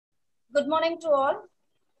Good morning to all.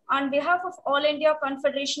 On behalf of All India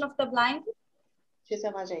Confederation of the Blind,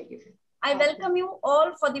 I welcome you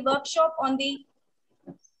all for the workshop on the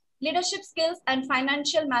leadership skills and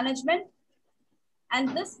financial management. And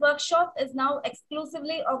this workshop is now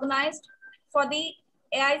exclusively organized for the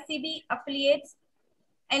AICB affiliates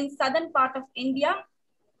in southern part of India.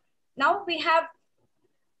 Now we have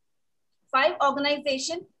 5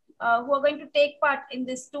 organizations who are going to take part in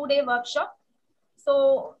this 2-day workshop.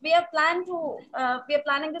 So we are planning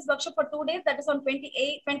this workshop for 2 days, that is on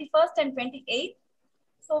 21st and 28th.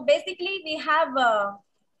 So basically we have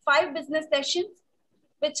 5 business sessions,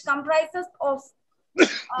 which comprises of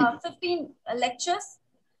 15 lectures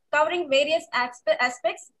covering various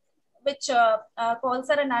aspects, which Paul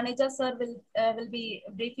sir and Aneja sir will be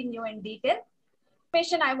briefing you in detail.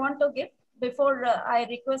 Information I want to give before I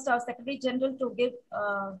request our Secretary General to give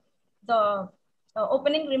the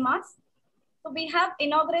opening remarks. So we have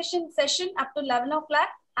inauguration session up to 11 o'clock.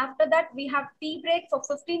 After that, we have tea break for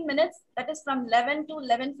 15 minutes. That is from 11 to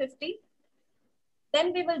 11:50.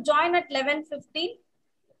 Then we will join at 11:15.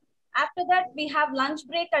 After that, we have lunch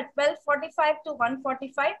break at 12:45 to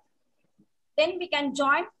 1:45. Then we can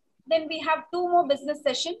join. Then we have 2 more business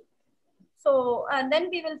sessions. So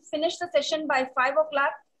then we will finish the session by 5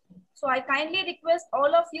 o'clock. So I kindly request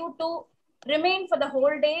all of you to remain for the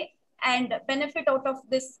whole day and benefit out of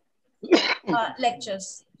this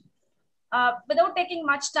lectures. Without taking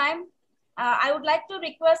much time, I would like to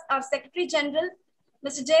request our Secretary General,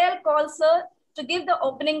 Mr. J.L. Kaul sir, to give the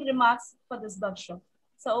opening remarks for this workshop.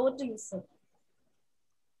 So over to you, sir.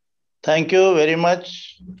 Thank you very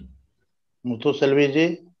much, Muthu Selvi ji.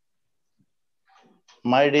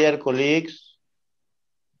 My dear colleagues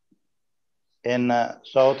in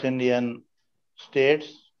South Indian states,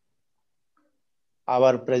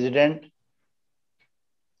 our President,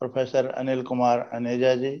 Professor Anil Kumar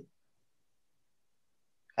Aneja ji,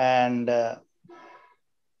 and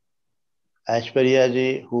Aishwarya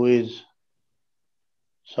ji, who is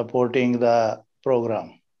supporting the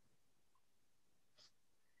program.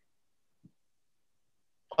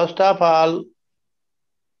 First of all,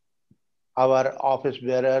 our office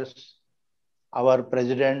bearers, our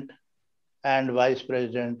President and Vice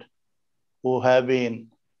President, who have been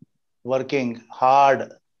working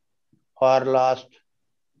hard for last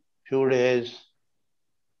few days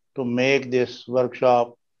to make this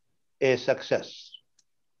workshop a success.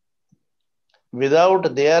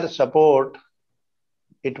 Without their support,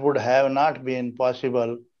 it would have not been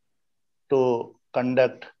possible to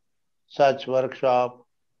conduct such workshop,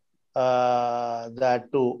 that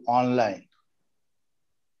too online.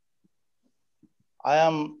 I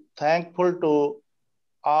am thankful to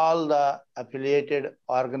all the affiliated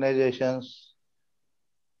organizations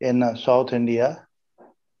in South India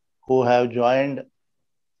who have joined,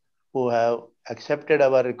 who have accepted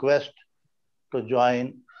our request to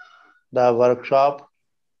join the workshop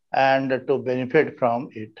and to benefit from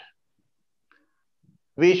it.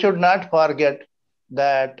 We should not forget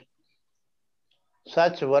that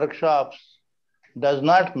such workshops does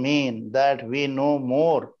not mean that we know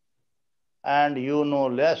more and you know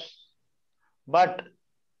less, but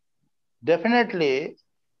definitely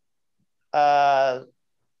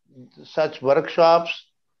such workshops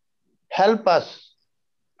help us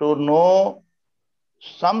to know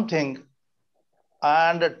something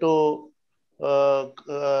and to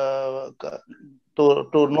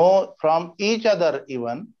know from each other,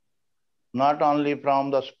 even not only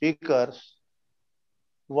from the speakers,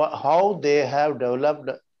 how they have developed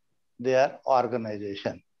their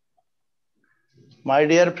organization. My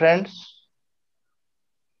dear friends,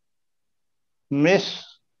 I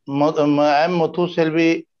am Muthu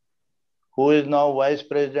Selvi, who is now Vice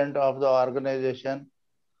President of the organization,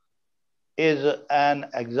 is an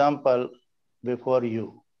example before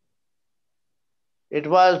you. It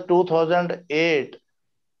was 2008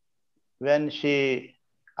 when she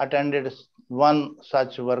attended one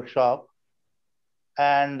such workshop,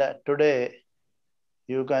 and today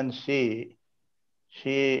you can see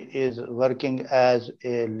she is working as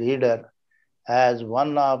a leader, as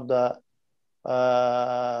one of the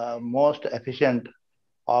most efficient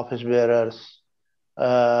office bearers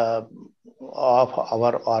of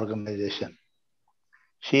our organization.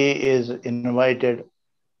 She is invited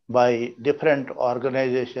by different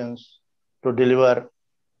organizations to deliver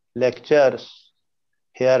lectures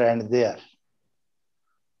here and there.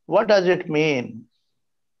 What does it mean?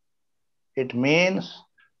 It means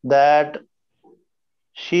that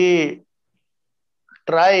she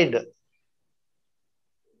tried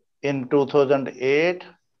in 2008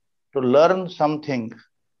 to learn something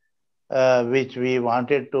which we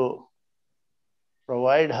wanted to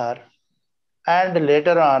provide her, And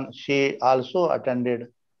later on, she also attended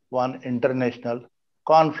one international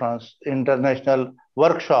conference, international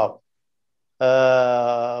workshop,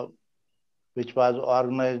 uh, which was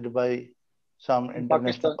organized by some In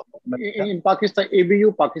international Pakistan, organization. in Pakistan,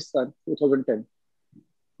 ABU Pakistan, 2010.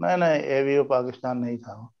 नहीं नहीं AVU Pakistan नहीं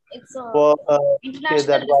था It's a वो International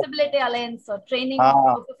that was Disability Alliance training हाँ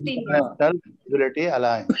for 15 days. International Disability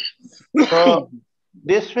Alliance. So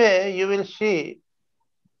this way you will see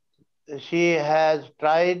she has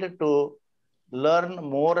tried to learn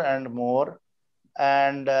more and more,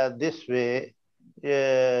 and this way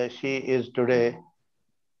she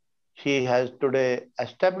has today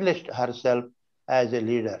established herself as a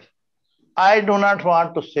leader. I do not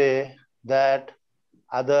want to say that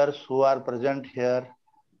others who are present here,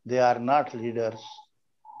 they are not leaders.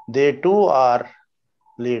 They too are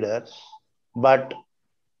leaders, but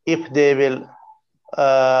if they will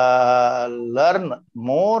learn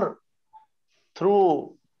more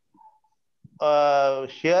through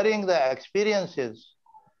sharing the experiences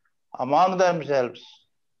among themselves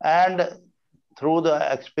and through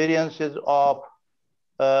the experiences of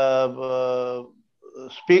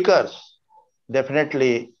speakers,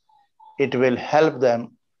 definitely it will help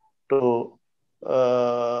them to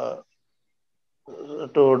uh,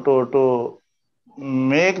 to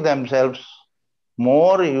make themselves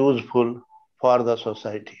more useful for the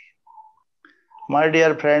society. My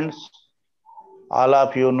dear friends, all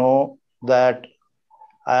of you know that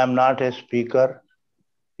I am not a speaker.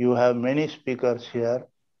 You have many speakers here,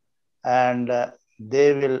 and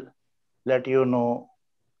they will let you know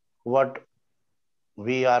what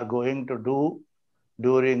we are going to do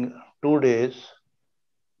during 2 days,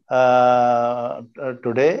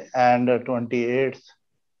 today and 28th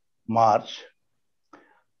March.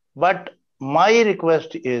 But my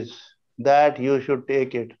request is that you should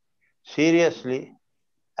take it seriously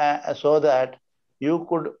so that you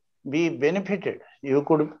could be benefited. You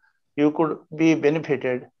could be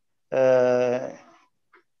benefited uh,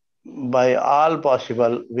 by all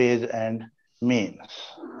possible ways and means.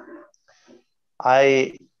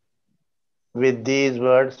 I, with these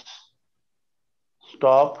words,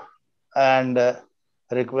 stop and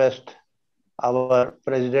request our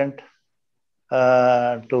president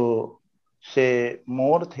to say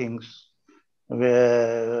more things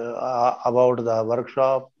about the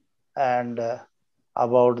workshop and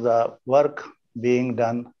about the work being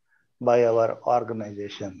done by our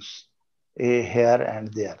organizations here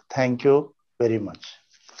and there. Thank you very much.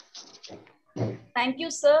 Thank you,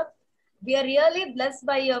 sir. We are really blessed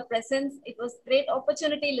by your presence. It was great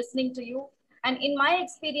opportunity listening to you. And in my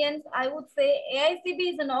experience, I would say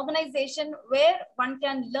AICB is an organization where one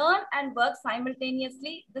can learn and work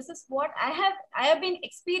simultaneously. This is what I have been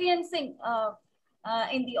experiencing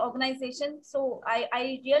in the organization. So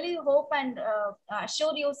I really hope and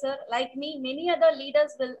assure you, sir, like me, many other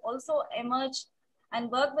leaders will also emerge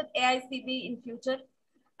and work with AICB in future.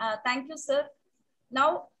 Thank you, sir.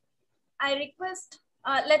 Now, I request,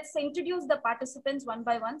 let's introduce the participants one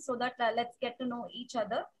by one so that let's get to know each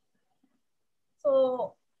other.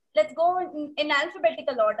 So let's go in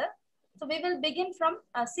alphabetical order. So we will begin from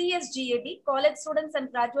CSGAB, College Students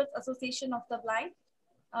and Graduates Association of the Blind,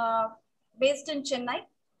 based in Chennai.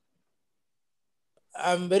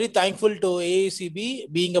 I'm very thankful to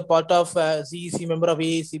AICB, being a part of CEC member of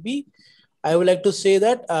AICB. I would like to say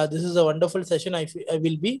that this is a wonderful session.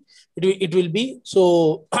 It will be.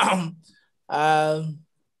 So I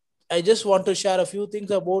just want to share a few things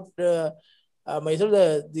about myself.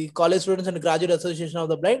 The College Students and Graduate Association of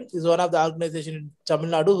the Blind is one of the organizations in Tamil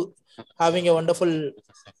Nadu having a wonderful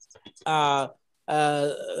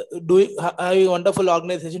having a wonderful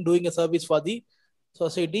organization doing a service for the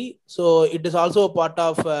society. So it is also a part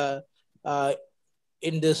of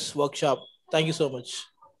in this workshop. Thank you so much.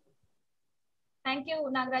 Thank you,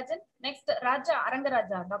 Nagarajan. Next,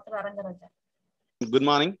 Arangaraja, Dr. Arangaraja. Good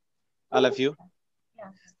morning, all of you.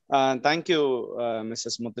 Yeah. Thank you,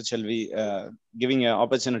 Mrs. Muthu, giving an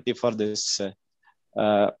opportunity for this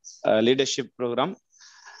leadership program.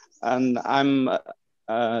 And I'm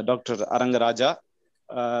Dr. Arangaraja,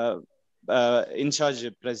 in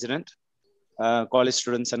charge president, College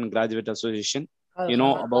Students and Graduate Association. You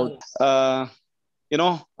know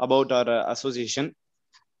about our association.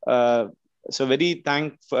 So very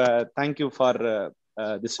thank you for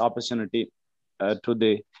this opportunity to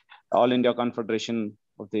the All India Confederation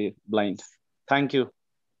of the Blind. Thank you.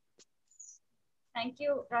 Thank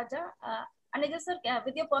you, Raja. Aneja sir,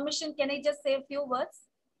 with your permission, can I just say a few words?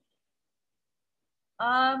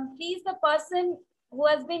 He is the person who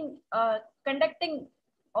has been conducting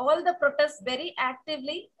all the protests very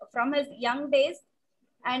actively from his young days.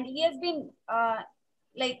 and he has been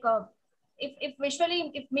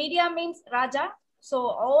if media means Raja, so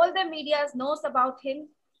all the media knows about him.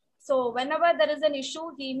 So whenever there is an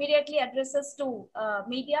issue, he immediately addresses to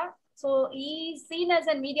media. So he is seen as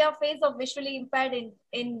a media face of visually impaired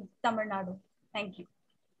in Tamil Nadu. Thank you.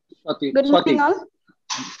 Swati. Good morning, all.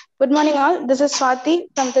 Good morning, all. This is Swati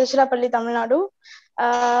from Tiruchirappalli, Tamil Nadu.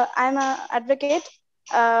 I'm an advocate.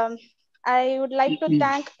 I would like to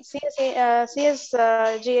thank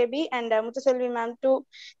CSGAB and Muthu Selvi ma'am to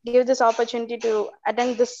give this opportunity to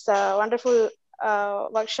attend this wonderful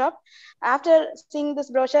workshop. After seeing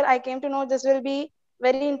this brochure, I came to know this will be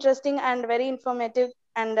very interesting and very informative,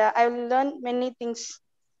 and I will learn many things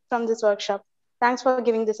from this workshop. Thanks for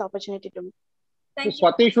giving this opportunity to me. Thank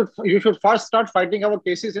so, you. Swati, you should first start fighting our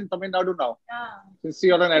cases in Tamil Nadu now. Since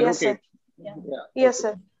you are an advocate. Yes, sir. Yeah. Yes,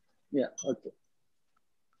 sir. Yeah, okay.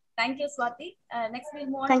 Thank you, Swati. Next, we'll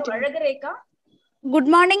move on Thank to you. Alagareka. Good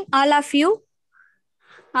morning, all of you.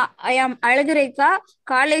 I am Alagareka,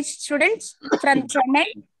 college students from Chennai.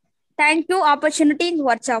 Thank you, opportunity in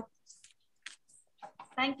workshop.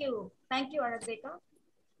 Thank you. Thank you, Alagareka.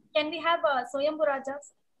 Can we have Soyambu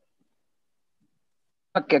Rajas?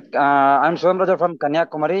 Okay, I'm Swam Raja from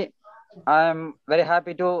Kanyakumari. I'm very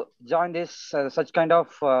happy to join this such kind of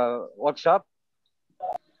workshop.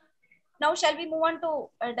 Now, shall we move on to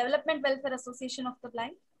Development Welfare Association of the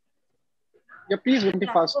Blind? Yeah, please very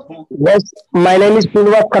fast. Okay. Yes, my name is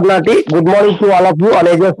Srinivas Karnati. Good morning to all of you,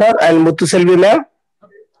 Aneja sir and Muthu Selvi ma'am.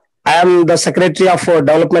 I am the Secretary of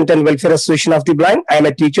Development and Welfare Association of the Blind. I am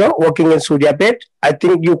a teacher working in Suryapet. I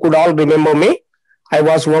think you could all remember me. I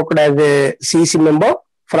was worked as a CEC member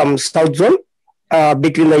from South Zone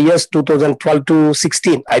between the years 2012 to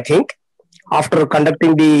 16, I think. After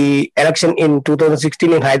conducting the election in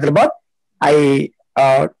 2016 in Hyderabad, I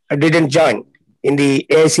didn't join in the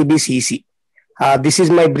AICB CEC. This is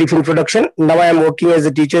my brief introduction. Now I am working as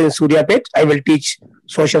a teacher in Suryapet. I will teach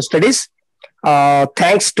social studies.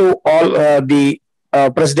 Thanks to all the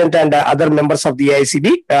president and other members of the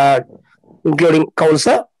AICB, including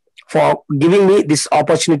Council, for giving me this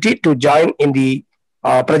opportunity to join in the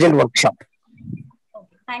present workshop.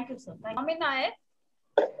 Okay. Thank you, sir. Amin Nayak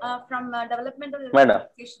from Developmental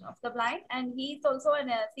Association of the Blind, and he is also a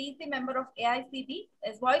CEC member of AICB.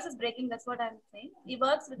 His voice is breaking, that's what I'm saying. He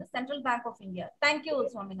works with the Central Bank of India. Thank you,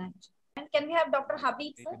 Swami Nayak. And can we have Dr.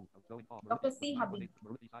 Habib, sir? Dr. C. Habib.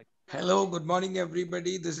 Hello, good morning,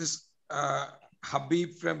 everybody. This is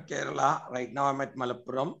Habib from Kerala. Right now, I'm at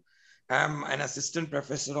Malappuram. I'm an assistant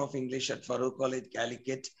professor of English at Farouk College,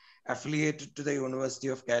 Calicut, affiliated to the University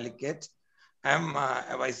of Calicut. I'm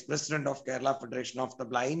a vice president of Kerala Federation of the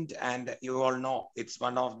Blind, and you all know it's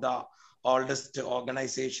one of the oldest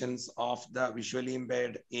organizations of the visually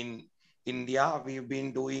impaired in India. We've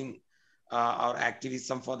been doing our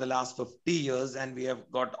activism for the last 50 years, and we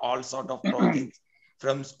have got all sort of projects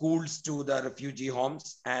from schools to the refugee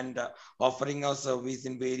homes, and offering our service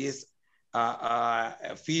in various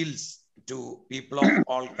fields to people of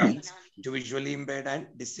all kinds, to visually impaired and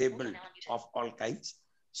disabled of all kinds.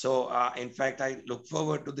 So in fact, I look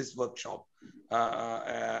forward to this workshop.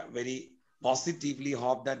 Very positively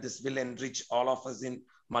hope that this will enrich all of us in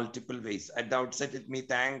multiple ways. At the outset, let me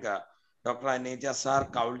thank Dr. Aneja sir,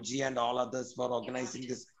 Kaulji, and all others for organizing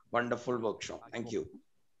this wonderful workshop. Thank you.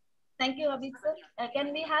 Thank you, Habib sir.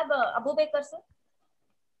 Can we have Abu Bakr sir?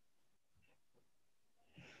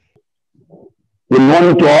 Good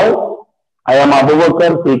morning to all. I am Abu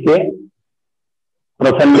Bakr CK,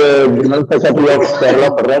 present General Secretary of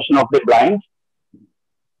Kerala Federation of the Blind.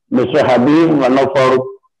 Mr. Habib, one of our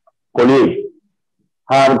colleagues,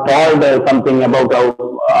 have told something about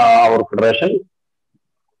our federation.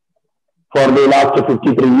 For the last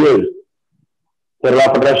 53 years,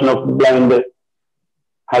 Kerala Federation of the Blind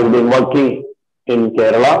has been working in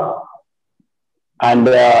Kerala, and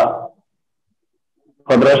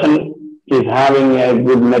Federation is having a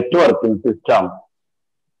good networking system.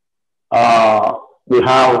 We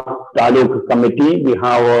have Taluk committee, we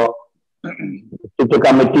have district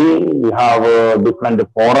committee, we have different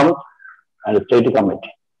forums and state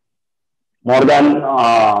committee. More than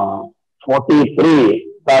 43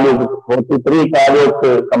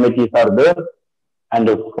 Taluk committees are there, and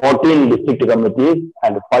 14 district committees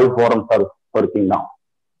and 5 forums are working now.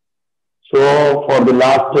 So for the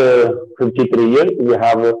last 53 years, we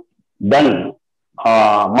have done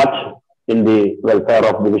much in the welfare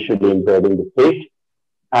of the visually impaired in the state,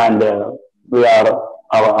 and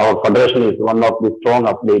our federation is one of the strong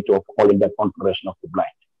affiliates of All India Confederation of the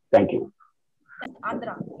Blind. Thank you.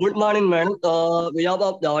 Andhra. Good morning, madam. We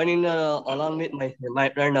are joining along with my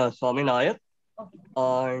friend Swami Nayak.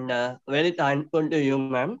 And very thankful to you,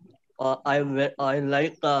 ma'am. I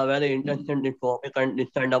like very interested in topic and this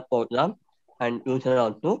kind of program and future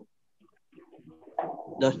also.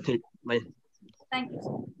 That's it. Bye. Thank you,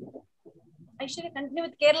 sir. I should continue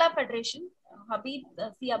with Kerala Federation. Habib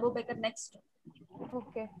C. Abu Bakar next.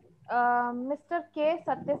 Okay. Mr. K.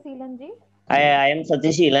 Satyaseelanji. I am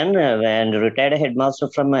Satyashilan and retired headmaster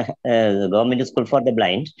from the government school for the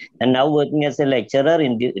blind, and now working as a lecturer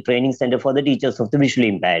in the training center for the teachers of the visually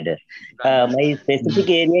impaired. My specific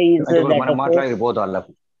area is specific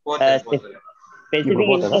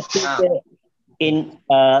interest is in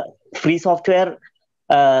free software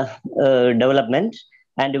development,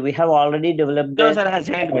 and we have already developed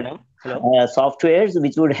softwares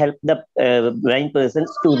which would help the blind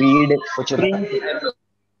persons to read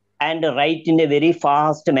and write in a very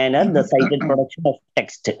fast manner the sighted production of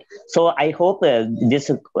text. So I hope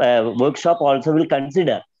this workshop also will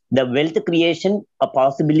consider the wealth creation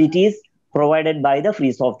possibilities provided by the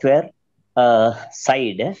free software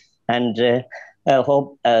side, and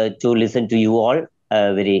hope to listen to you all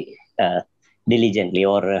very diligently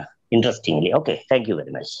or interestingly. Okay, thank you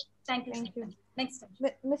very much. Thank you. Thank you. Next.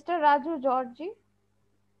 Mr. Raju Georgie.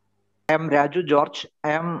 I am Raju George.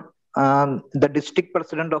 I am the district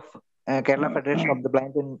president of Kerala Federation of the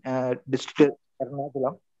Blind in district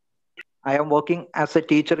Ernakulam. I am working as a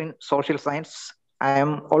teacher in social science. I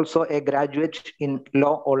am also a graduate in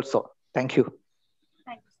law also. Thank you.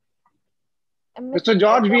 Mr.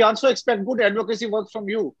 George, we also expect good advocacy work from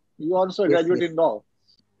you. You also a graduate in law.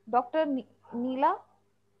 Dr. Neela.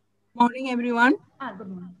 Morning, everyone. Good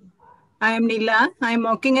morning. I am Neela. I am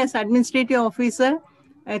working as administrative officer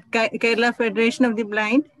at Kerala Federation of the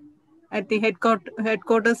Blind at the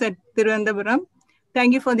headquarters at Thiruvananthapuram.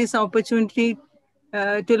 Thank you for this opportunity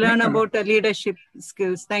to learn about leadership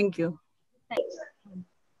skills. Thank you.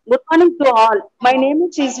 Good morning to all. My name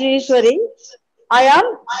is Ishwari. I am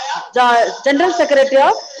the General Secretary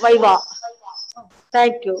of Viva.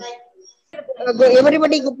 Thank you.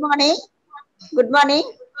 Everybody, good morning. Good morning.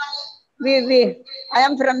 I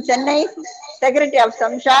am from Chennai, Secretary of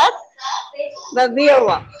Samshad,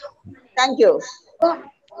 Viva. Thank you.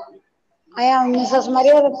 I am Mrs.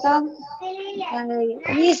 Maria Rattam,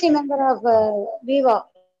 EC member of Viva.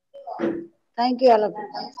 Thank you all of you.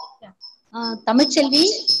 Tamil Selvi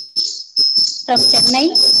from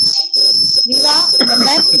Chennai, Viva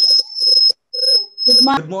member.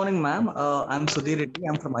 Good morning, ma'am. I'm Sudhir Reddy.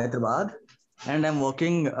 I'm from Hyderabad, and I'm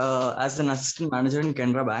working as an assistant manager in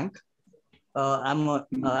Canara Bank. I'm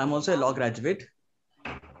also a law graduate.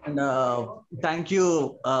 And thank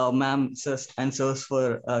you, ma'am, sirs, and sirs,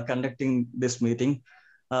 for conducting this meeting.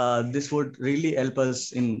 This would really help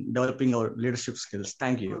us in developing our leadership skills.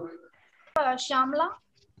 Thank you. Shamla.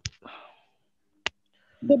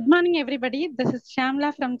 Good morning, everybody. This is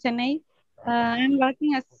Shamla from Chennai. I'm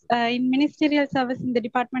working as in ministerial service in the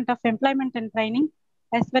Department of Employment and Training,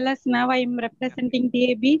 as well as now I am representing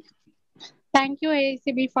TAB. Thank you,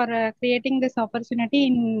 AICB, for creating this opportunity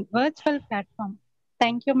in virtual platform.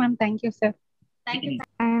 Thank you, ma'am. Thank you, sir. Thank you.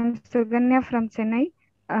 I am Suganya from Chennai.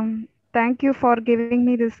 Thank you for giving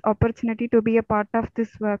me this opportunity to be a part of this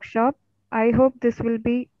workshop. I hope this will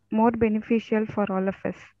be more beneficial for all of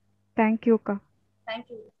us. Thank you, Ka. Thank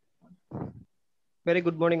you. Very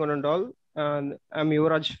good morning, one and all. I'm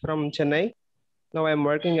Yuvraj from Chennai. Now I'm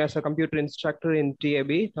working as a computer instructor in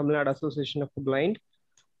TAB, Tamil Nadu Association of the Blind.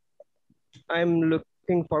 I'm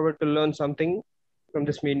looking forward to learn something from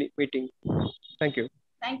this meeting. Thank you.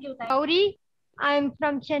 Thank you. Gauri, I'm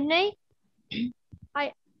from Chennai.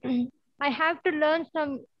 I have to learn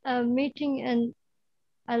some meeting and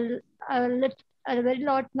a very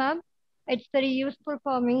lot, ma'am. It's very useful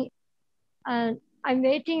for me. And I'm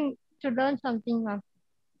waiting to learn something, ma'am.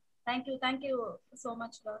 Thank you. Thank you so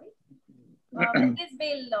much, Gauri. Please,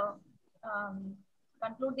 we'll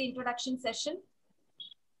conclude the introduction session.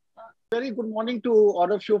 Very good morning to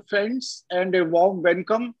all of you friends and a warm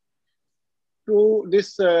welcome to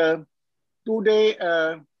this two-day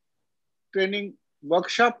training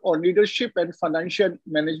workshop on leadership and financial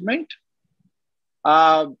management.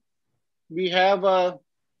 We have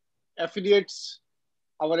affiliates,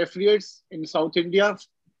 our affiliates in South India,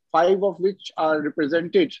 5 of which are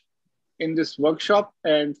represented in this workshop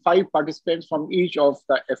and 5 participants from each of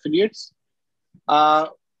the affiliates. We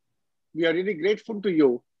are really grateful to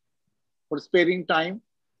you for sparing time.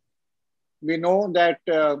 We know that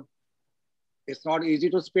it's not easy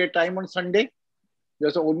to spare time on Sunday.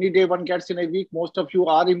 That's the only day one gets in a week. Most of you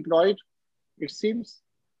are employed, it seems.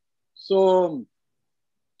 So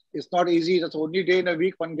it's not easy. That's the only day in a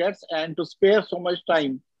week one gets. And to spare so much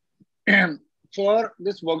time for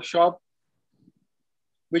this workshop,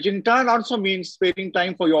 which in turn also means sparing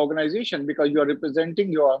time for your organization because you are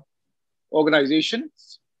representing your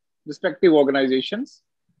organizations, respective organizations.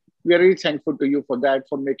 We are really thankful to you for that,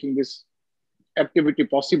 for making this activity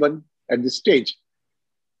possible at this stage.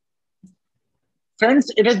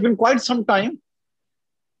 Friends, it has been quite some time.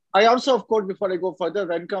 I also, of course, before I go further,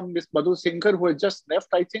 welcome Ms. Madhu Singhar, who has just left,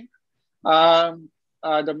 I think, the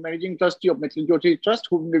Managing Trustee of Mithil Jyoti Trust,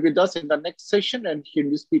 who will be with us in the next session, and she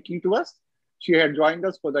will be speaking to us. She had joined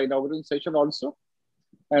us for the inaugural session also,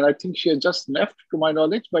 and I think she has just left, to my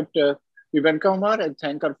knowledge, but we welcome her and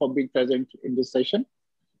thank her for being present in this session.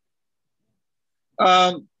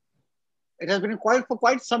 It has been for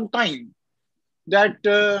quite some time that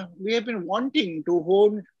we have been wanting to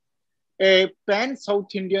hold a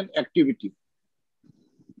pan-South Indian activity.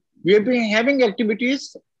 We have been having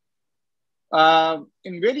activities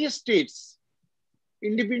in various states,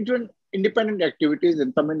 independent activities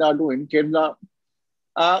in Tamil Nadu, in Kerala.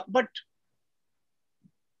 But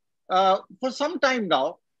for some time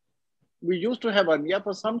now, we used to have earlier,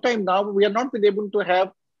 for some time now, we have not been able to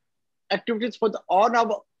have activities for on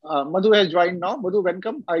our, Madhu has joined now. Madhu,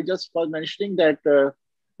 welcome. I just was mentioning that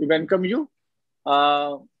we welcome you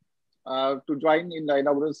to join in the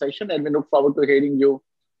inaugural session, and we look forward to hearing you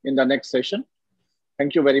in the next session.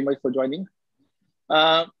 Thank you very much for joining.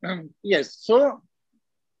 Yes, so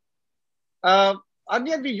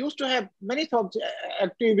earlier we used to have many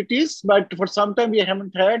activities, but for some time we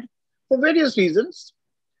haven't had for various reasons.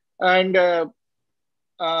 And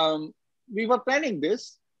we were planning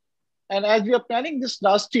this. And as we were planning this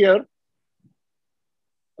last year,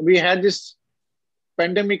 we had this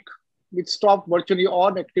pandemic which stopped virtually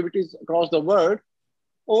all activities across the world.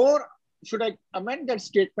 Or should I amend that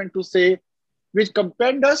statement to say, which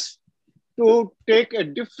compelled us to take a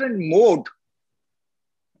different mode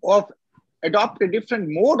of, adopt a different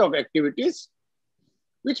mode of activities,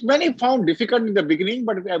 which many found difficult in the beginning,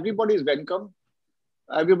 but everybody is welcome.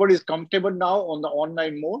 Everybody is comfortable now on the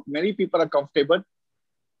online mode. Many people are comfortable.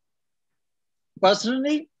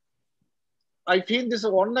 Personally, I feel this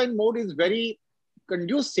online mode is very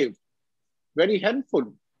conducive, very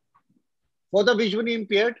helpful for the visually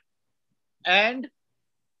impaired and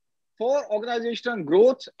for organizational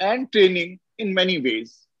growth and training in many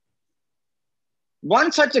ways.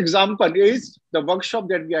 One such example is the workshop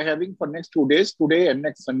that we are having for next 2 days, today and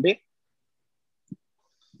next Sunday.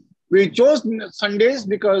 We chose Sundays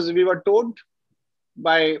because we were told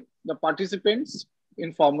by the participants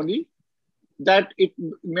informally that it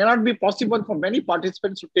may not be possible for many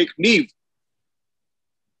participants to take leave.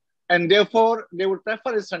 And therefore, they would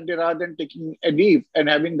prefer a Sunday rather than taking a leave and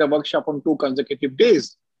having the workshop on 2 consecutive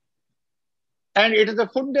days. And it is a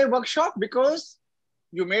full day workshop because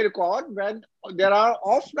you may recall when there are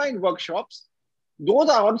offline workshops, those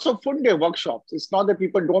are also full day workshops. It's not that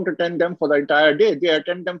people don't attend them for the entire day, they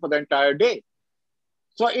attend them for the entire day.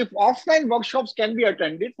 So if offline workshops can be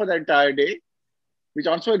attended for the entire day, which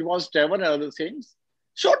also involves travel and other things,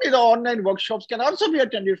 surely the online workshops can also be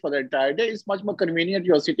attended for the entire day. It's much more convenient.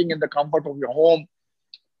 You're sitting in the comfort of your home.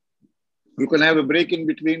 You can have a break in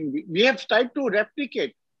between. We have tried to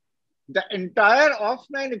replicate the entire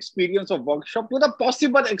offline experience of workshop to the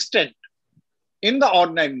possible extent in the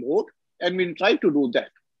online mode, and we'll try to do that.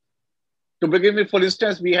 To begin with, for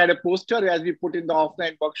instance, we had a poster as we put in the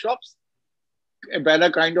offline workshops, a banner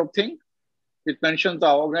kind of thing, which mentions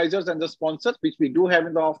the organizers and the sponsors, which we do have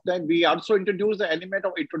in the offline. We also introduced the element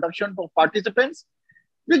of introduction for participants,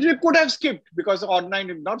 which we could have skipped because online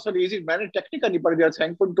is not so easy to manage technically, but we are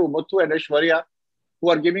thankful to Muthu and Aishwarya, who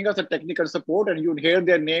are giving us a technical support, and you'd hear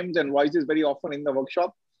their names and voices very often in the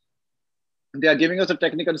workshop. They are giving us a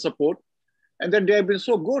technical support. And then they have been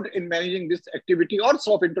so good in managing this activity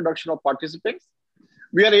also of introduction of participants.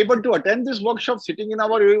 We are able to attend this workshop sitting in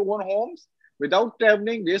our own homes without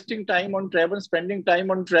traveling, wasting time on travel, spending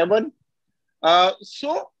time on travel.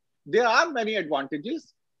 So there are many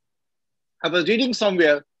advantages. I was reading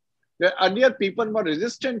somewhere that earlier people were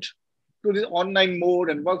resistant to this online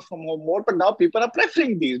mode and work from home mode, but now people are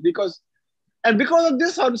preferring these because of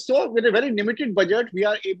this also, with a very limited budget, we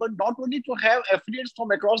are able not only to have affiliates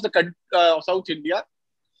from across the South India,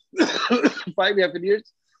 5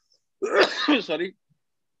 affiliates, sorry,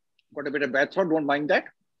 got a bit of bad throat, don't mind that.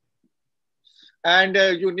 And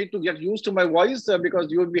you need to get used to my voice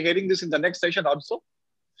because you will be hearing this in the next session also.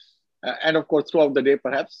 And of course, throughout the day,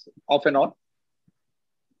 perhaps, off and on.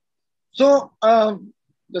 So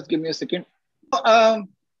just give me a second. We are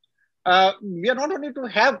not only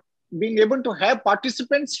being able to have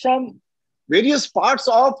participants from various parts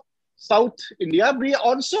of South India, we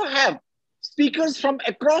also have speakers from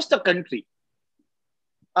across the country.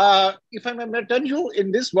 If I may tell you,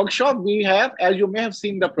 in this workshop, we have, as you may have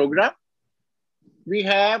seen the program, we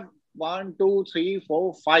have 1, 2, 3,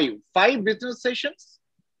 4, 5 business sessions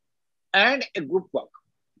and a group work,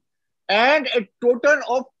 and a total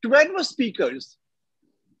of 12 speakers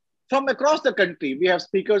from across the country. We have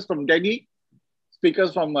speakers from Delhi,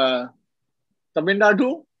 speakers from Tamil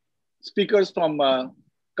Nadu, speakers from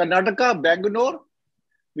Karnataka, Bangalore.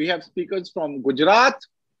 We have speakers from Gujarat,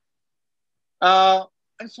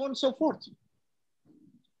 and so on and so forth.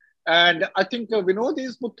 And I think Vinod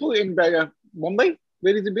is Muthu in Mumbai.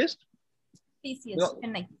 Where is he based? TCS, No.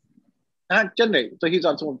 Chennai. Chennai. So he's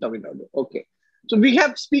also from Tamil Nadu. Okay. So we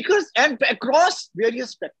have speakers and across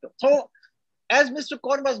various spectrums. So as Mr.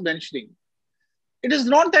 Kaur was mentioning, it is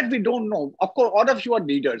not that we don't know. Of course, all of you are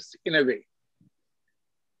leaders in a way.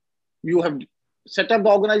 You have set up the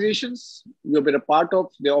organizations. You have been a part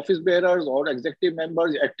of the office bearers or executive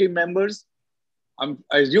members, active members. I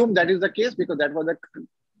assume that is the case because that was the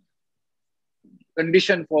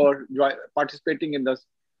condition for participating in the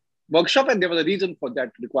workshop, and there was a reason for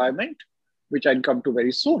that requirement, which I'll come to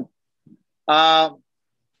very soon. There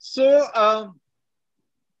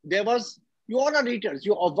was, you all are leaders,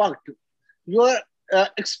 you are worked, you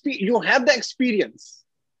have the experience.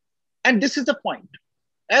 And this is the point.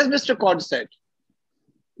 As Mr. Kaur said,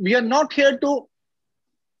 we are not here to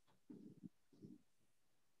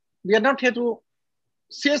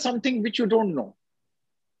say something which you don't know.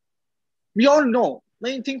 We all know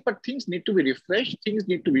many things, but things need to be refreshed, things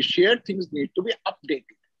need to be shared, things need to be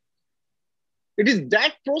updated. It is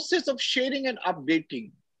that process of sharing and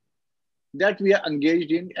updating that we are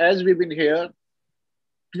engaged in as we've been here.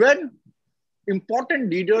 12 important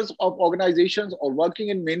leaders of organizations are working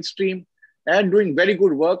in mainstream and doing very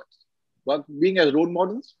good work being as role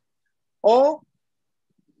models, or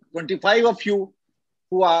 25 of you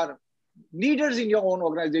who are leaders in your own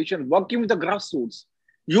organization working with the grassroots.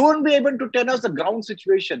 You won't be able to tell us the ground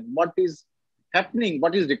situation, what is happening,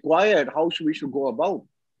 what is required, how we should go about.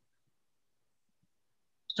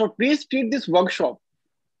 So please treat this workshop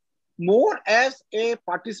more as a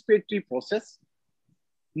participatory process,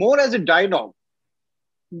 more as a dialogue,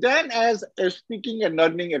 than as a speaking and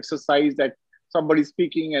learning exercise that somebody is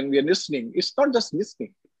speaking and we are listening. It's not just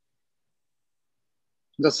listening.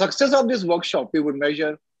 The success of this workshop we would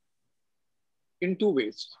measure in 2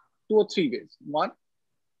 ways, 2 or 3 ways. One,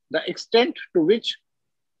 the extent to which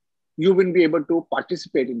you will be able to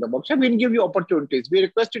participate in the workshop. We'll give you opportunities. We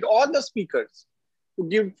requested all the speakers to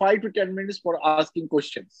give 5 to 10 minutes for asking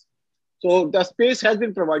questions. So the space has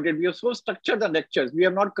been provided. We have so structured the lectures. We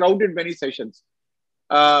have not crowded many sessions.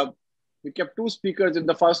 We kept 2 speakers in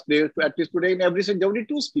the first day, at least today in every session, there were only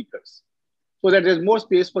 2 speakers. So that there's more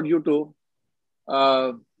space for you to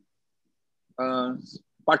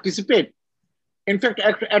participate. In fact,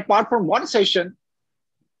 apart from one session,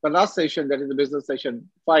 the last session, that is the business session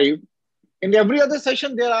 5, in every other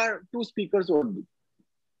session, there are 2 speakers only.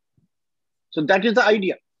 So that is the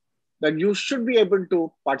idea, that you should be able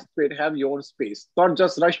to participate, have your own space, not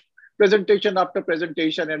just rush presentation after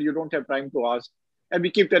presentation and you don't have time to ask. And we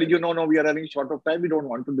keep telling you, no, we are running short of time. We don't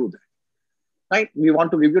want to do that, right? We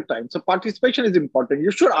want to give you time. So participation is important.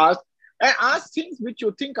 You should ask, and ask things which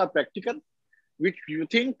you think are practical, which you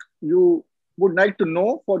think you would like to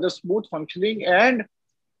know for the smooth functioning and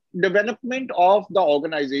development of the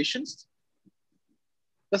organizations.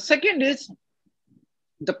 The second is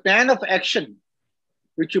the plan of action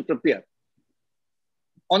which you prepare.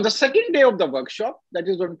 On the second day of the workshop, that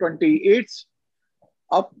is on 28th,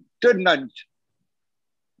 after lunch,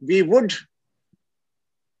 we would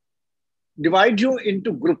divide you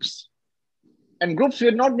into groups. And groups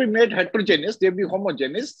will not be made heterogeneous, they'll be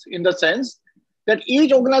homogeneous in the sense that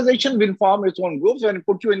each organization will form its own groups and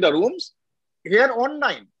put you in the rooms here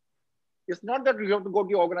online. It's not that you have to go to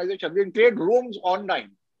your organization. We can create rooms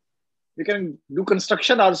online. We can do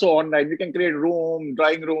construction also online. We can create rooms,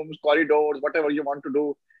 drawing rooms, corridors, whatever you want to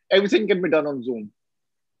do. Everything can be done on Zoom.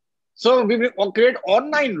 So we will create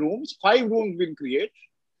online rooms, 5 rooms we'll create.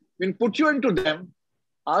 We'll put you into them,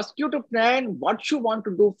 ask you to plan what you want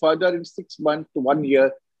to do further in 6 months to 1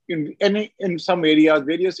 year in some areas,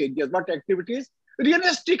 various areas, what activities,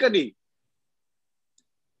 realistically.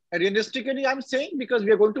 And realistically, I'm saying because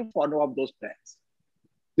we are going to follow up those plans.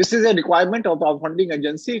 This is a requirement of our funding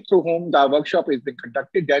agency through whom the workshop is being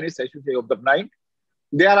conducted, Danish Society of the Blind.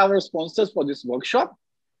 They are our sponsors for this workshop.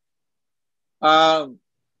 And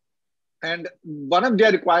one of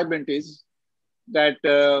their requirements is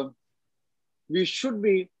that we should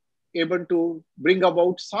be able to bring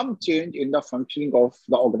about some change in the functioning of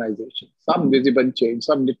the organization, some visible change,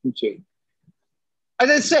 some little change. As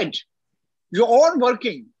I said, You're all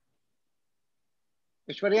working.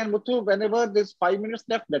 Ishwari and Muthu, whenever there's 5 minutes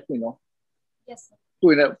left, let me know. Yes,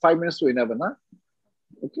 sir. 5 minutes to 11, huh?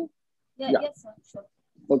 Okay. Yeah. Yes, sir. Sure.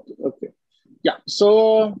 Okay. Okay. Yeah.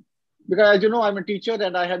 So, because as you know, I'm a teacher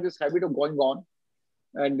and I have this habit of going on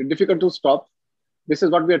and difficult to stop. This is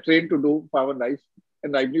what we are trained to do for our life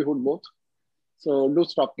and livelihood both. So do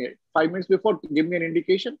stop me 5 minutes before, give me an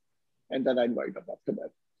indication, and then I'll wind up after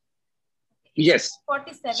that. Yes.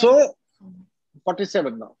 47. So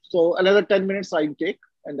 47 now. So another 10 minutes I take,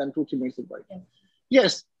 and then 2-3 minutes is right.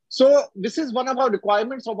 Yes. So this is one of our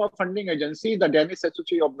requirements of our funding agency, the Danish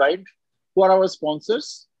Association of Blind, who are our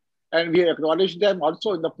sponsors. And we acknowledge them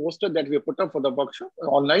also in the poster that we put up for the workshop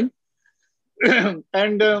online.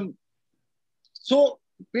 And so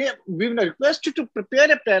we will request you to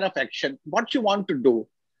prepare a plan of action, what you want to do.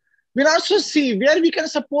 We'll also see where we can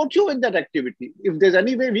support you in that activity. If there's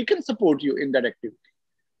any way we can support you in that activity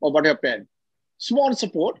or whatever plan. Small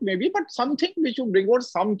support maybe, but something which will bring out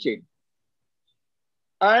some change.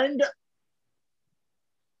 And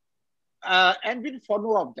we'll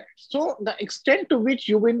follow up that. So the extent to which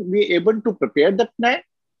you will be able to prepare that plan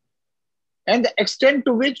and the extent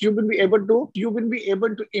to which you will be able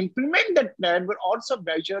to implement that plan will also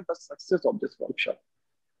measure the success of this workshop.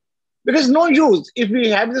 There is no use if we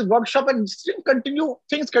have this workshop and still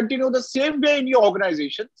things continue the same way in your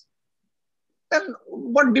organizations. Then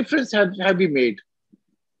what difference have we made?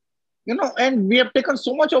 You know, and we have taken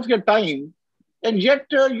so much of your time, and yet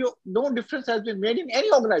no difference has been made in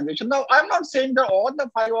any organization. Now, I'm not saying that all the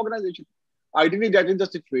 5 organizations, ideally that is the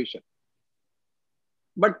situation.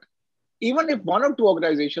 But even if 1 or 2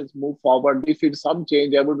 organizations move forward, we feel some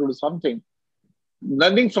change, able to do something,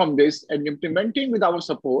 learning from this and implementing with our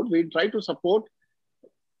support, we try to support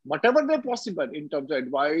whatever way possible in terms of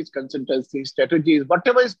advice, consultancy, strategies,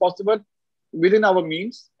 whatever is possible within our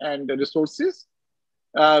means and resources.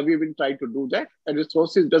 We will try to do that. And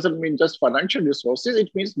resources doesn't mean just financial resources,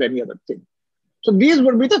 it means many other things. So these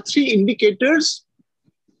will be the 3 indicators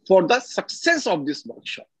for the success of this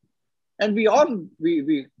workshop. And we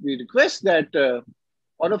request that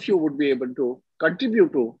all of you would be able to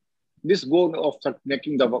contribute to this goal of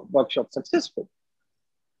making the workshop successful.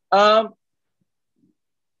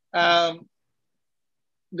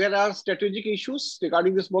 There are strategic issues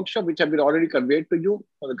regarding this workshop, which have been already conveyed to you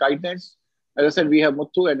for the guidelines. As I said, we have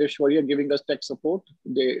Muthu and Ishwarya giving us tech support.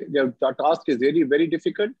 Their task is really very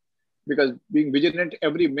difficult because being vigilant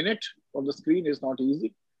every minute on the screen is not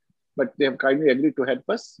easy, but they have kindly agreed to help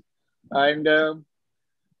us. And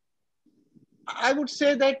I would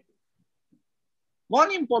say that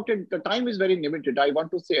the time is very limited. I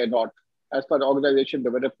want to say a lot as far as organization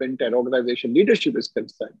development and organization leadership is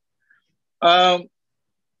concerned.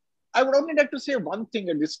 I would only like to say one thing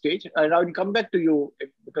at this stage, and I will come back to you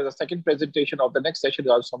because the second presentation of the next session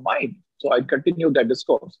is also mine. So I'll continue that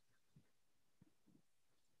discourse.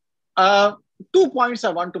 2 points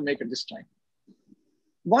I want to make at this time.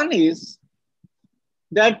 One is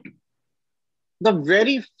that the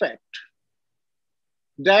very fact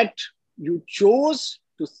that you chose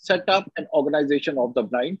to set up an organization of the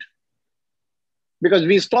blind, because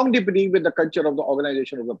we strongly believe in the culture of the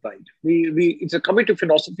organization of the blind. It's a committed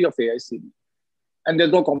philosophy of AICB, and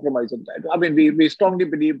there's no compromise on that. I mean, we strongly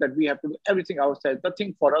believe that we have to do everything ourselves,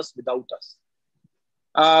 nothing for us without us.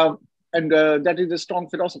 And that is a strong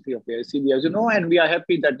philosophy of AICB, as you know, and we are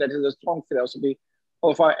happy that that is a strong philosophy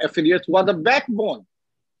of our affiliates who are the backbone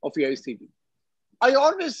of AICB. I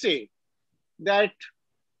always say that,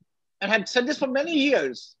 and have said this for many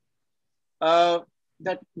years,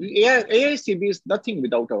 that AICB is nothing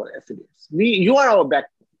without our affiliates. You are our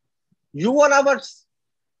backbone. You are our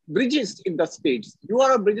bridges in the states. You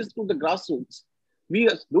are our bridges to the grassroots. We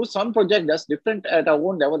do some projects that's different at our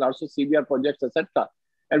own level, also CBR projects, etc.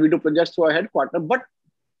 And we do projects to our headquarters. But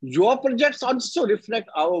your projects also reflect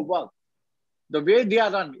our work. The way they are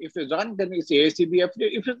run, if it's run, then it's AICB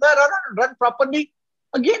affiliate. If it's not run properly,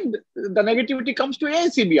 again, the negativity comes to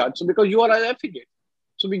AICB also because you are our affiliate.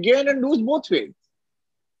 So we gain and lose both ways.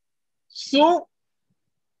 So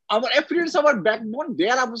our affiliates are our backbone, they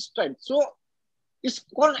are our strength. So it's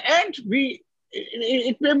called, and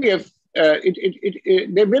it may be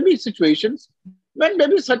there may be situations when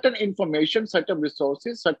maybe certain information, certain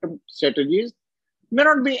resources, certain strategies may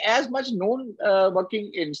not be as much known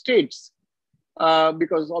working in states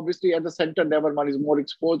because obviously at the center level one is more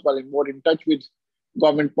exposed, one is more in touch with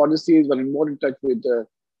government policies, one is more in touch with the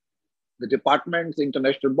departments,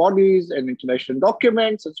 international bodies and international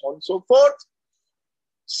documents and so on and so forth.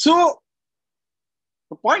 So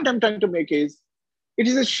the point I'm trying to make is it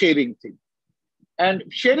is a sharing thing, and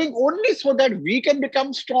sharing only so that we can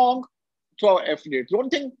become strong to our affiliates. Don't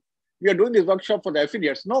think we are doing this workshop for the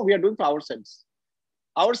affiliates. No, we are doing for ourselves.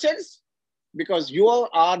 Ourselves, because you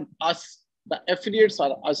are us, the affiliates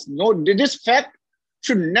are us. No, this fact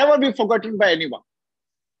should never be forgotten by anyone,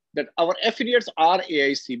 that our affiliates are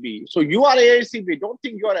AICB. So you are AICB. Don't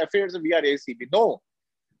think you are affiliates and we are AICB. No,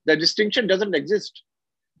 the distinction doesn't exist.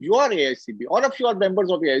 You are AICB. All of you are members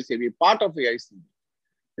of AICB, part of AICB.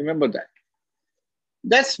 Remember that.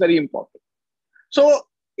 That's very important. So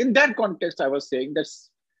in that context, I was saying that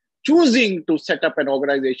choosing to set up an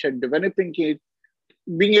organization, developing it,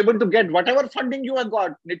 being able to get whatever funding you have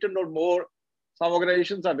got, need to know more. Some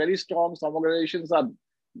organizations are very strong. Some organizations are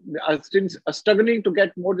still struggling to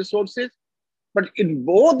get more resources. But in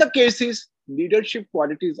both the cases, leadership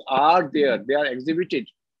qualities are there. They are exhibited.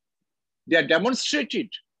 They are demonstrated.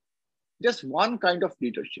 Just one kind of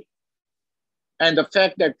leadership. And the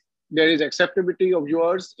fact that there is acceptability of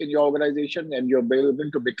yours in your organization and you're able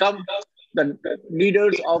to become the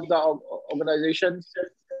leaders of the organization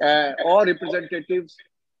or representatives.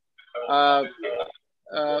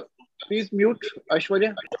 Please mute,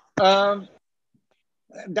 Aishwarya.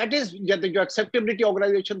 That is your acceptability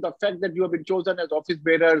organization, the fact that you have been chosen as office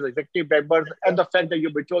bearers, executive members, and the fact that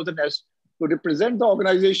you've been chosen as to represent the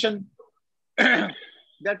organization.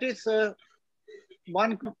 That is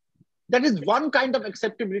one kind of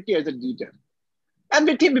acceptability as a leader. And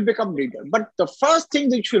with him, we become leader. But the first thing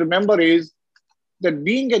that you should remember is that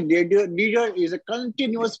being a leader is a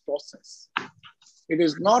continuous process. It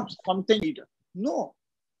is not something leader. No.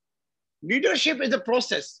 Leadership is a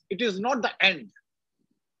process. It is not the end.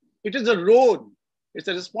 It is a road. It's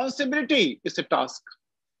a responsibility. It's a task.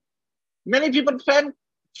 Many people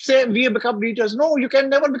say we have become leaders. No, you can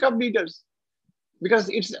never become leaders because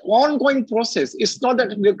it's an ongoing process. It's not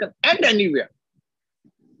that you can end anywhere.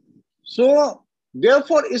 So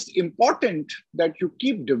therefore, it's important that you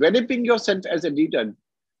keep developing yourself as a leader.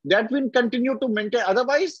 That will continue to maintain.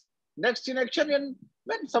 Otherwise, next election, and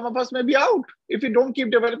when some of us may be out if we don't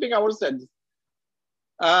keep developing ourselves.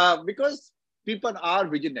 Because people are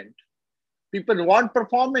vigilant. People want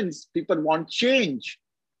performance. People want change.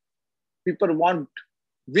 People want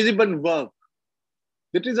visible work.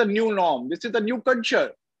 This is a new norm. This is a new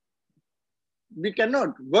culture. We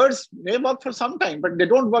cannot. Words may work for some time, but they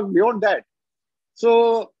don't work beyond that.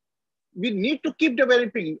 So we need to keep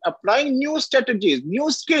developing, applying new strategies,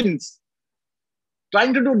 new skills,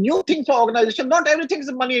 trying to do new things for organization. Not everything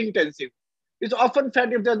is money intensive. It's often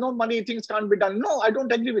said if there's no money, things can't be done. No, I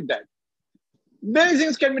don't agree with that. Many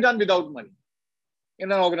things can be done without money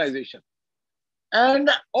in an organization. And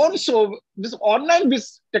also this online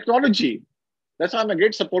technology, that's why I'm a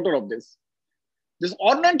great supporter of this. This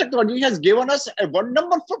online technology has given us a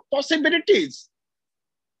number of possibilities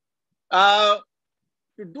to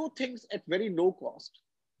do things at very low cost.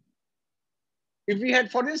 If we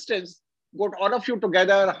had, for instance, got all of you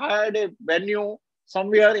together, hired a venue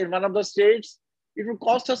somewhere in one of the states, it would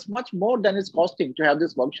cost us much more than it's costing to have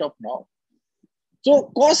this workshop now.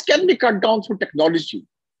 So costs can be cut down through technology.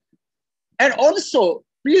 And also,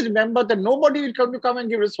 please remember that nobody will come and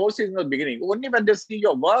give resources in the beginning. Only when they see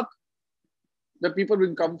your work, the people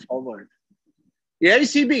will come forward.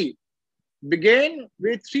 AICB began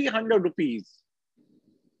with 300 rupees,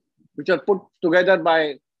 which are put together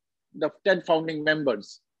by the 10 founding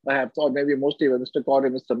members, perhaps, or maybe mostly by Mr. Kaur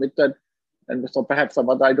and Mr. Mittal, and so perhaps some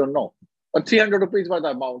other, I don't know. But 300 rupees was the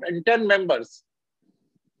amount, and 10 members.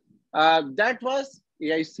 That was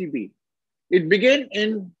AICB. It began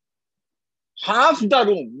in half the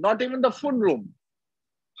room, not even the full room.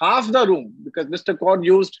 Half the room, because Mr. Kaur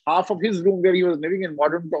used half of his room where he was living in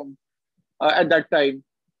Modern Town at that time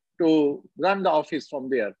to run the office from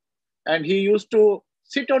there. And he used to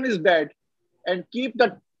sit on his bed and keep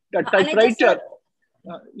the typewriter.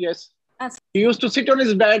 Yes. He used to sit on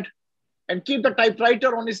his bed and keep the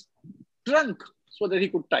typewriter on his trunk so that he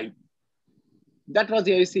could type. That was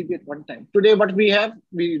the AICB at one time. Today, what we have,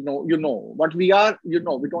 we know, you know. What we are, you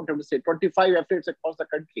know. We don't have to say 25 affiliates across the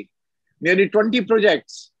country. Nearly 20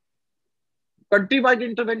 projects. Countrywide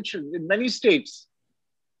intervention in many states.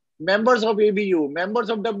 Members of ABU, members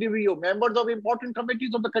of WBU, members of important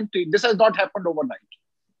committees of the country. This has not happened overnight.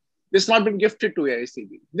 This has not been gifted to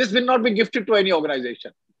AICB. This will not be gifted to any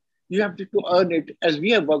organization. You have to earn it as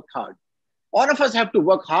we have worked hard. All of us have to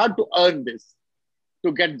work hard to earn this,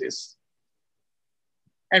 to get this.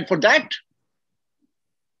 And for that,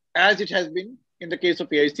 as it has been in the case of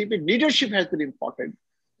AICB, leadership has been important.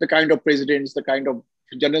 The kind of presidents, the kind of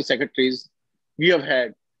general secretaries we have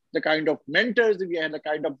had, the kind of mentors we had, the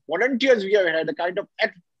kind of volunteers we have had, the kind of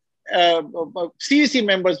CEC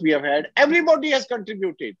members we have had. Everybody has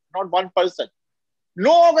contributed, not one person.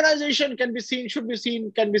 No organization can be seen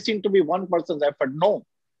to be one person's effort. No,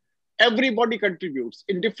 everybody contributes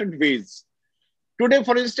in different ways. Today,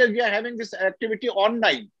 for instance, we are having this activity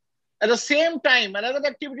online. At the same time, another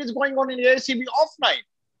activity is going on in AICB offline.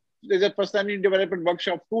 There's a personality development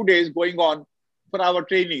workshop 2 days going on for our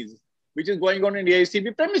trainees, which is going on in the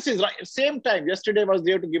AICB premises, right? At the same time. Yesterday I was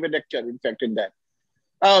there to give a lecture, in fact, in that.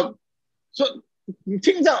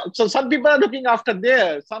 So some people are looking after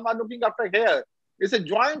there, some are looking after here. It's a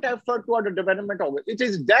joint effort toward the development of it. It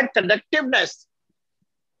is that collectiveness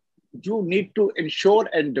you need to ensure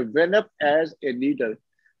and develop as a leader.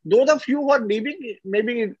 Those of you who are leaving,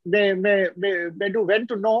 maybe they may do well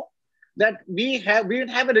to know that we have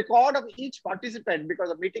a record of each participant because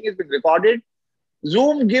the meeting has been recorded.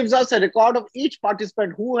 Zoom gives us a record of each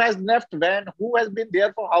participant, who has left when, who has been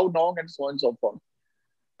there for how long, and so on and so forth.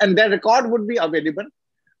 And that record would be available.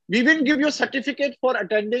 We will give you a certificate for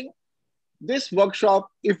attending this workshop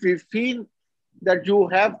if we feel that you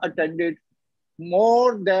have attended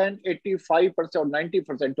more than 85% or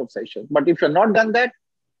 90% of sessions. But if you're not done that,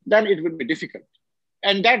 then it will be difficult.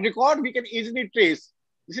 And that record we can easily trace.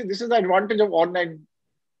 This is the advantage of online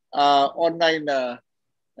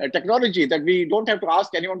technology, that we don't have to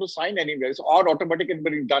ask anyone to sign anywhere. It's all automatically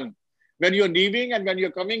being done. When you're leaving and when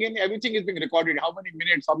you're coming in, everything is being recorded. How many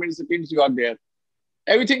minutes, how many seconds you are there.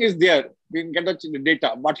 Everything is there. We can get the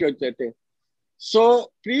data, what you're saying. So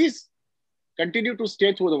please continue to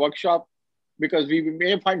stay through the workshop, because we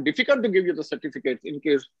may find difficult to give you the certificates in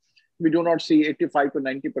case we do not see 85 to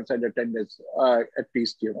 90% attendance, at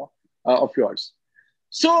least, of yours.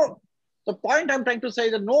 So the point I'm trying to say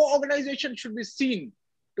is that no organization should be seen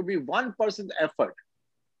to be one person's effort.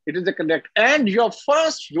 It is a collect. And your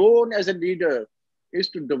first role as a leader is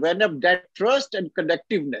to develop that trust and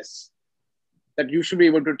collectiveness, that you should be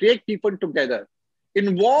able to take people together,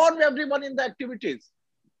 involve everyone in the activities.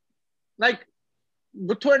 Like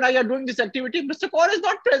Muthu and I are doing this activity, Mr. Kaur is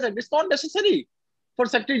not present. It's not necessary for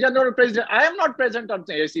Secretary General or President. I am not present on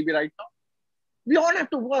the AICB right now. We all have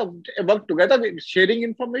to work together with sharing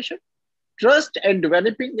information, trust, and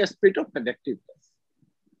developing a spirit of collectiveness.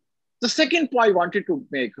 The second point I wanted to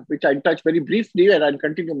make, which I touched very briefly, and I'll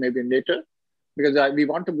continue maybe later, because we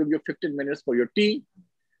want to give you 15 minutes for your tea.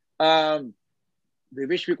 We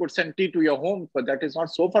wish we could send tea to your home, but that is not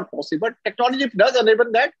so far possible. Technology does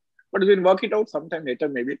enable that, but we'll work it out sometime later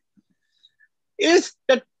maybe. Is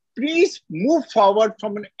that please move forward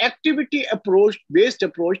from an activity-based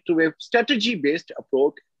approach to a strategy-based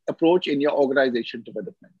approach in your organization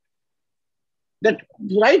development. That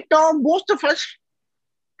right now, most of us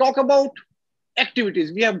talk about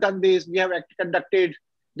activities. We have done this, we have conducted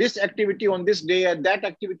this activity on this day and that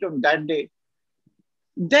activity on that day.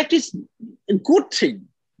 That is a good thing.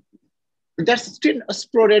 That's still a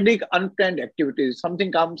sporadic, unplanned activity.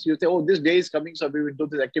 Something comes, you say, oh, this day is coming, so we will do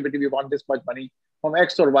this activity. We want this much money from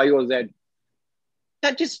X or Y or Z.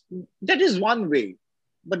 That is one way,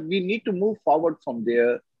 but we need to move forward from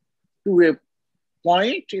there to a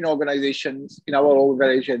point in organizations, in our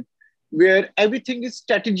organization, where everything is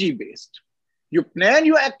strategy based. You plan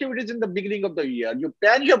your activities in the beginning of the year, you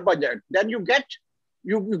plan your budget, then you get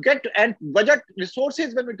and budget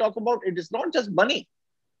resources. When we talk about it, is not just money.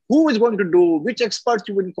 Who is going to do, which experts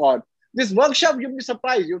you will call. This workshop, you'll be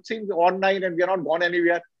surprised. You've seen the online and we are not gone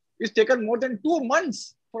anywhere. It's taken more than 2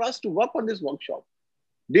 months for us to work on this workshop.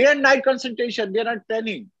 Day and night concentration, day and night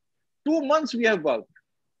planning. 2 months we have worked.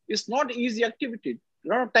 It's not easy activity. A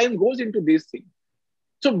lot of time goes into these things.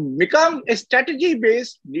 So become a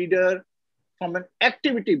strategy-based leader from an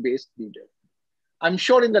activity-based leader. I'm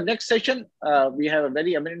sure in the next session, we have a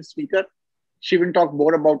very eminent speaker. She will talk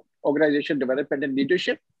more about organization development and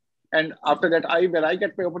leadership. And after that, when I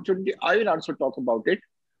get my opportunity, I will also talk about it.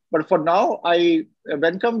 But for now, I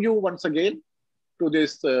welcome you once again to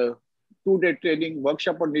this 2-day training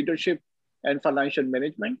workshop on leadership and financial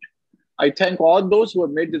management. I thank all those who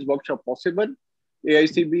have made this workshop possible.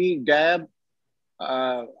 AICB, DAB,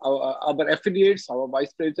 our affiliates, our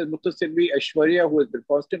Vice President, Muthu, Selvi, Aishwarya, who has been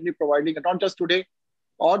constantly providing, and not just today,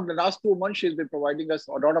 all the last 2 months, she's been providing us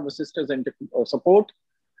a lot of assistance and support,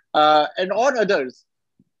 and all others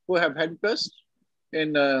who have helped us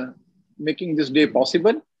in making this day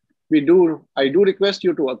possible. I do request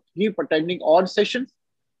you to keep attending all sessions,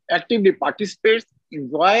 actively participate,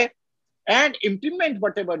 enjoy, and implement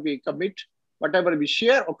whatever we commit, whatever we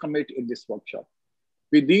share or commit in this workshop.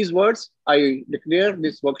 With these words, I declare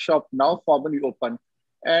this workshop now formally open.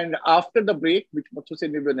 And after the break, which Muthu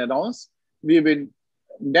said we will announce, we will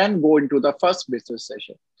then go into the first business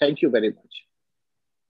session. Thank you very much.